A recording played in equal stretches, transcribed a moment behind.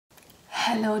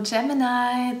Hello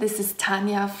Gemini, this is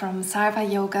Tanya from Sahara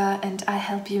Yoga and I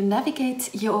help you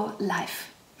navigate your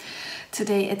life.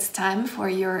 Today it's time for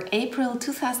your April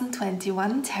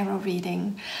 2021 tarot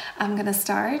reading. I'm gonna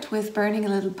start with burning a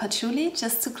little patchouli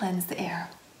just to cleanse the air.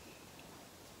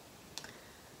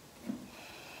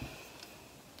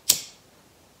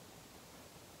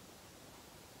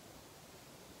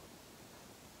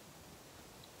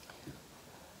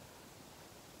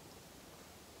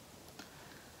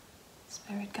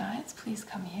 Spirit guides, please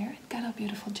come here and guide our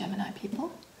beautiful Gemini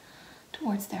people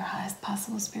towards their highest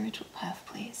possible spiritual path,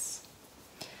 please.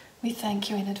 We thank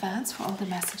you in advance for all the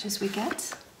messages we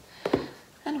get,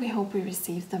 and we hope we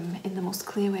receive them in the most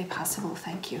clear way possible.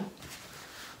 Thank you.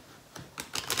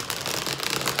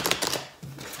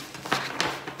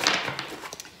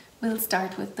 We'll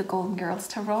start with the Golden Girls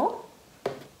Tarot.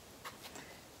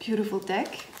 Beautiful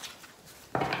deck.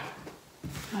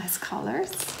 Nice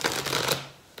colors.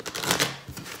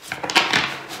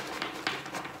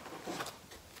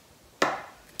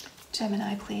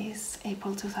 Gemini, please,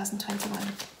 April 2021.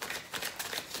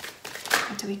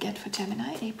 What do we get for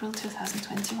Gemini, April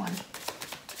 2021?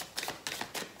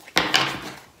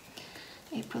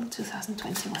 April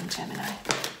 2021, Gemini.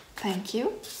 Thank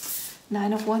you.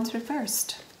 9 of Wands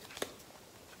reversed.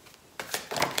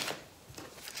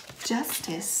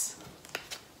 Justice.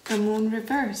 The Moon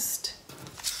reversed.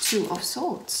 2 of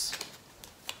Swords.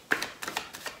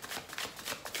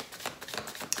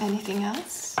 Anything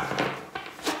else?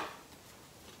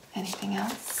 Anything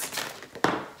else?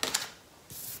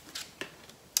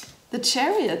 The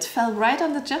Chariot fell right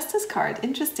on the Justice card.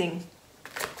 Interesting.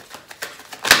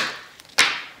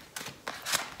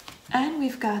 And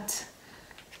we've got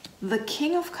the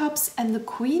King of Cups and the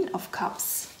Queen of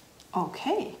Cups.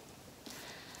 Okay.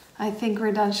 I think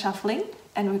we're done shuffling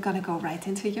and we're gonna go right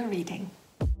into your reading.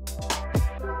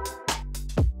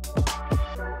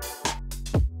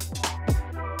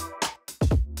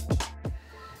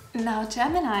 Now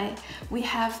Gemini, we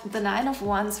have the 9 of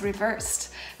Wands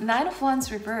reversed. 9 of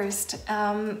Wands reversed,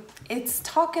 it's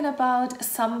talking about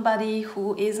somebody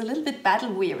who is a little bit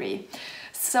battle weary.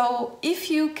 So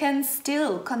if you can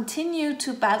still continue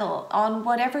to battle on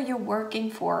whatever you're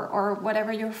working for or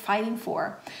whatever you're fighting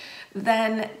for,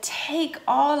 then take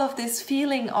all of this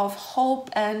feeling of hope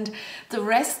and the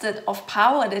rest of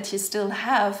power that you still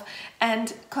have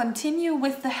and continue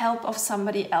with the help of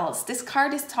somebody else. This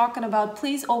card is talking about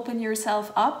please open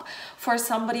yourself up for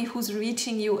somebody who's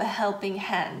reaching you a helping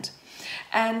hand.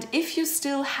 And if you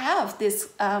still have this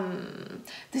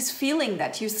feeling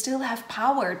that you still have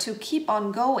power to keep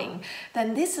on going,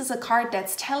 then this is a card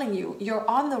that's telling you you're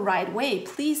on the right way.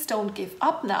 Please don't give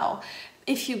up now.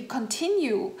 If you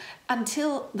continue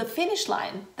until the finish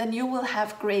line, then you will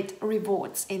have great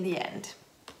rewards in the end.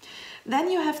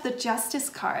 Then you have the Justice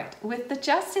card. With the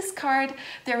Justice card,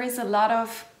 there is a lot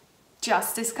of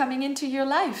justice coming into your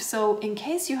life. So in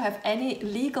case you have any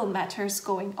legal matters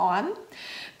going on,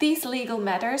 these legal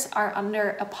matters are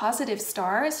under a positive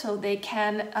star, so they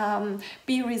can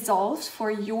be resolved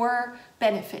for your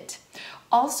benefit.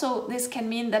 Also, this can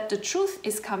mean that the truth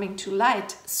is coming to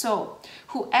light. So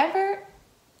whoever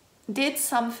did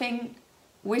something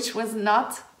which was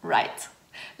not right,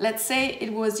 let's say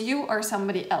it was you or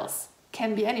somebody else,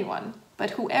 can be anyone,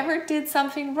 but whoever did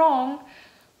something wrong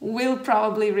will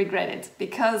probably regret it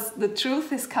because the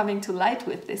truth is coming to light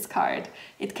with this card.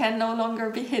 It can no longer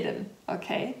be hidden,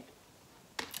 okay?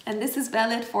 And this is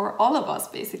valid for all of us,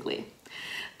 basically.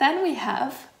 Then we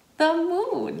have the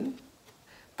Moon.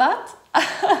 But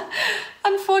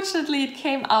unfortunately, it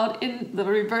came out in the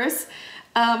reverse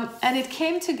and it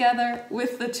came together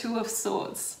with the 2 of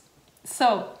Swords.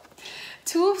 So,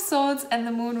 2 of Swords and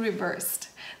the Moon reversed.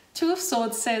 2 of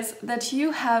Swords says that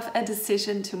you have a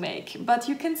decision to make, but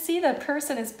you can see that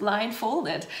person is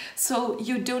blindfolded, so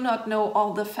you do not know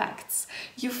all the facts.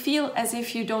 You feel as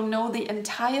if you don't know the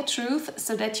entire truth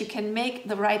so that you can make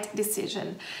the right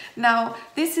decision. Now,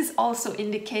 this is also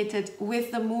indicated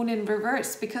with the Moon in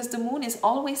reverse, because the Moon is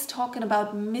always talking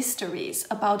about mysteries,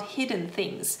 about hidden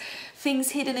things.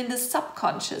 Things hidden in the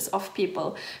subconscious of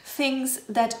people, things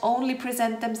that only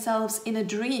present themselves in a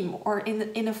dream or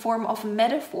in a form of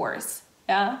metaphors.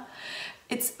 Yeah,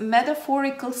 it's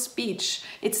metaphorical speech.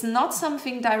 It's not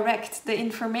something direct. The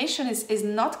information is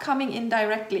not coming in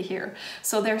directly here.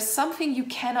 So there's something you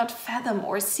cannot fathom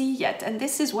or see yet. And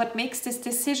this is what makes this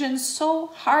decision so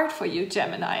hard for you,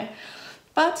 Gemini.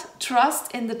 But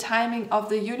trust in the timing of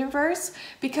the universe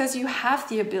because you have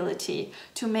the ability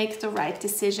to make the right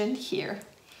decision here.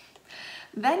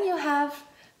 Then you have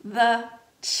the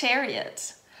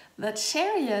Chariot. The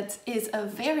Chariot is a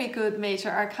very good major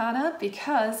arcana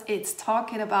because it's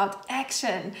talking about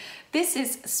action. This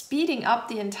is speeding up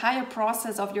the entire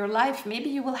process of your life.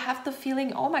 Maybe you will have the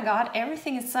feeling, oh my God,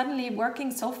 everything is suddenly working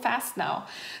so fast now.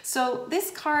 So this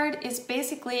card is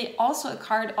basically also a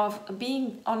card of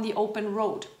being on the open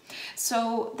road.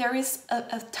 So there is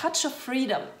a touch of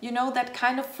freedom, you know, that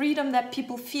kind of freedom that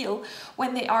people feel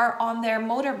when they are on their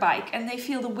motorbike and they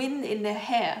feel the wind in their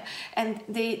hair, and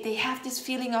they have this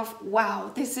feeling of,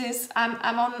 wow, this is, I'm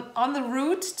on the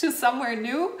route to somewhere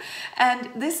new, and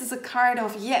this is a card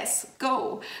of, yes,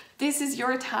 go. This is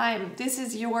your time. This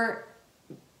is your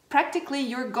practically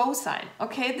your go sign.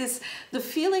 Okay, the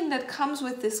feeling that comes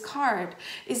with this card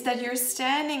is that you're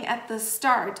standing at the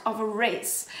start of a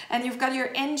race and you've got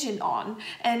your engine on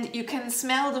and you can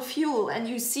smell the fuel and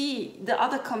you see the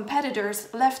other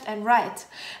competitors left and right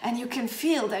and you can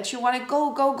feel that you want to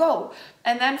go, go, go.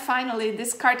 And then finally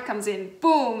this card comes in,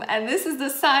 boom, and this is the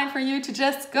sign for you to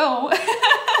just go.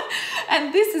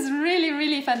 And this is really,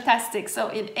 really fantastic. So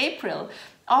in April,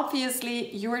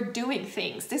 obviously, you're doing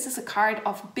things. This is a card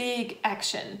of big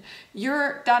action.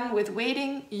 You're done with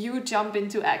waiting, you jump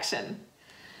into action.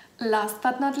 Last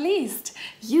but not least,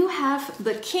 you have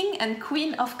the King and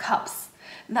Queen of Cups.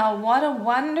 Now, what a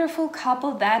wonderful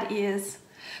couple that is.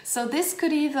 So this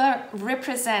could either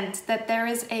represent that there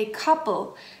is a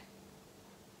couple.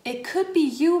 It could be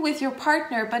you with your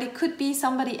partner, but it could be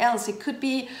somebody else. It could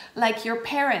be like your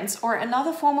parents or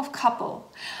another form of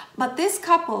couple. But this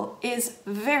couple is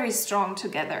very strong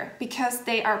together because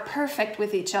they are perfect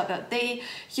with each other. They,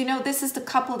 you know, this is the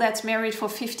couple that's married for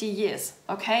 50 years,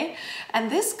 okay?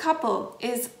 And this couple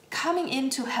is coming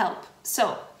in to help.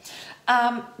 So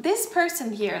this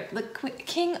person here, the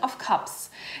King of Cups,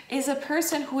 is a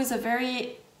person who is a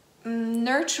very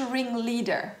nurturing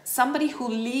leader, somebody who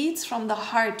leads from the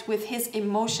heart with his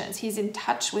emotions. He's in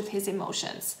touch with his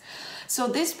emotions. So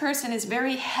this person is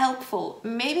very helpful.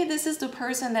 Maybe this is the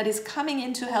person that is coming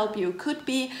in to help you. Could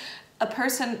be a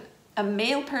person, a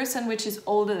male person which is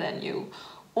older than you.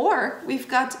 Or we've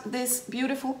got this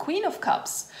beautiful Queen of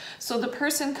Cups. So the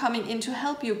person coming in to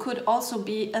help you could also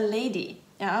be a lady.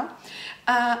 Yeah,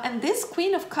 and this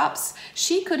Queen of Cups,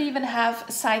 she could even have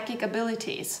psychic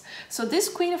abilities. So this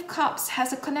Queen of Cups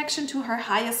has a connection to her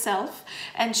higher self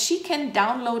and she can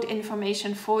download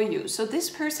information for you. So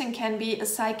this person can be a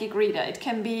psychic reader. It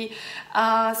can be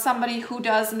somebody who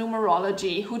does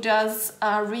numerology, who does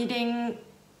reading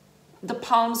the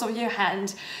palms of your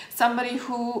hand, somebody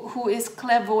who is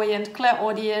clairvoyant,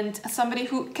 clairaudient, somebody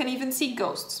who can even see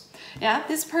ghosts. Yeah,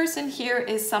 this person here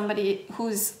is somebody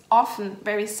who's often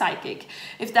very psychic.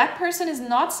 If that person is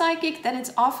not psychic, then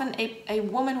it's often a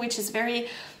woman which is very,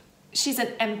 she's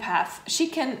an empath. She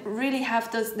can really have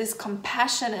this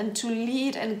compassion and to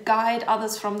lead and guide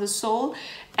others from the soul.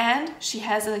 And she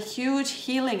has a huge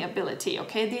healing ability,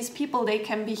 okay? These people, they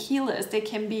can be healers. They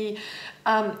can be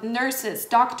nurses,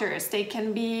 doctors. They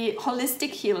can be holistic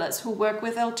healers who work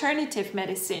with alternative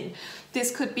medicine.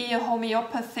 This could be a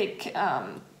homeopathic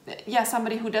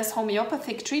somebody who does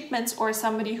homeopathic treatments or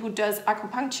somebody who does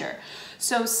acupuncture.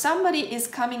 So somebody is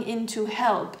coming in to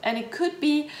help, and it could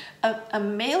be a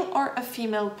male or a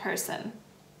female person.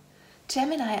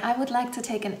 Gemini, I would like to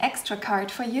take an extra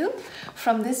card for you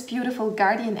from this beautiful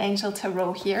Guardian Angel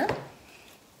Tarot here.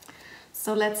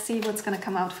 So let's see what's going to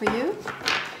come out for you.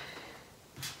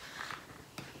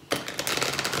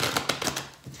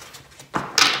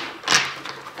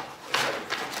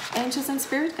 Angels and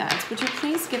Spirit Guides, would you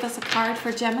please give us a card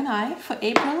for Gemini for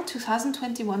April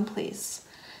 2021, please?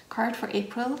 Card for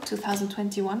April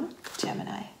 2021,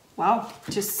 Gemini. Wow,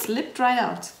 just slipped right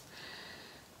out.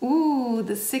 Ooh,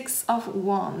 the Six of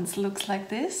Wands looks like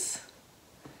this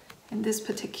in this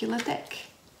particular deck.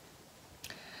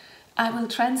 I will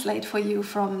translate for you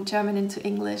from German into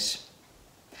English.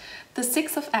 The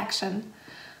Six of Action.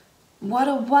 What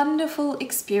a wonderful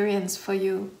experience for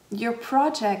you. Your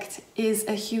project is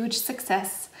a huge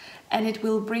success and it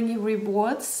will bring you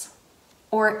rewards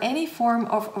or any form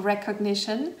of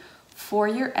recognition for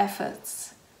your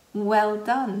efforts. Well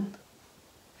done.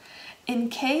 In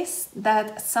case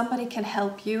that somebody can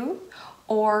help you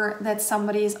or that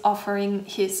somebody is offering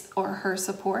his or her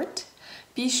support,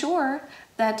 be sure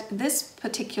that this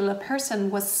particular person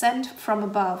was sent from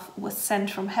above, was sent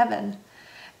from heaven.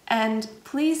 And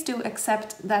please do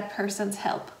accept that person's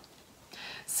help.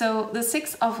 So the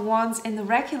Six of Wands in the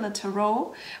regular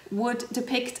tarot would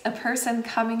depict a person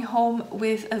coming home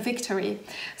with a victory.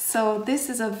 So this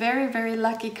is a very, very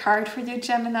lucky card for you,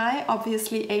 Gemini.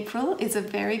 Obviously, April is a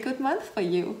very good month for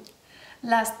you.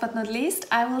 Last but not least,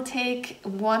 I will take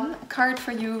one card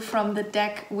for you from the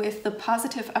deck with the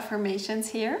positive affirmations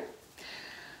here.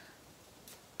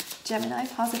 Gemini,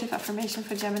 positive affirmation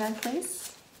for Gemini,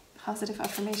 please. Positive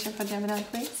affirmation for Gemini,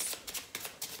 please.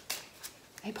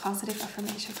 A positive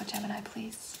affirmation for Gemini,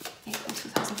 please. April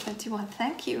 2021,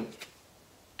 thank you.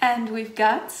 And we've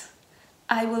got,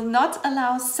 I will not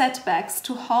allow setbacks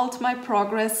to halt my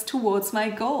progress towards my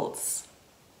goals.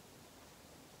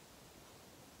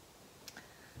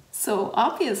 So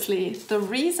obviously, the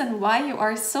reason why you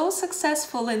are so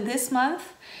successful in this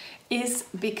month is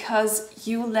because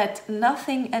you let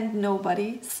nothing and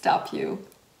nobody stop you.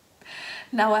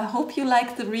 Now, I hope you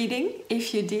liked the reading.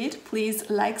 If you did, please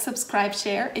like, subscribe,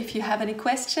 share. If you have any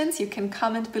questions, you can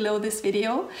comment below this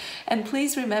video. And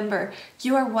please remember,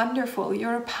 you are wonderful.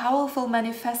 You're a powerful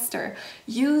manifester.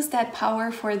 Use that power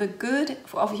for the good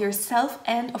of yourself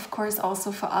and, of course,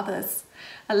 also for others.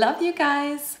 I love you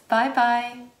guys.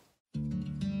 Bye-bye.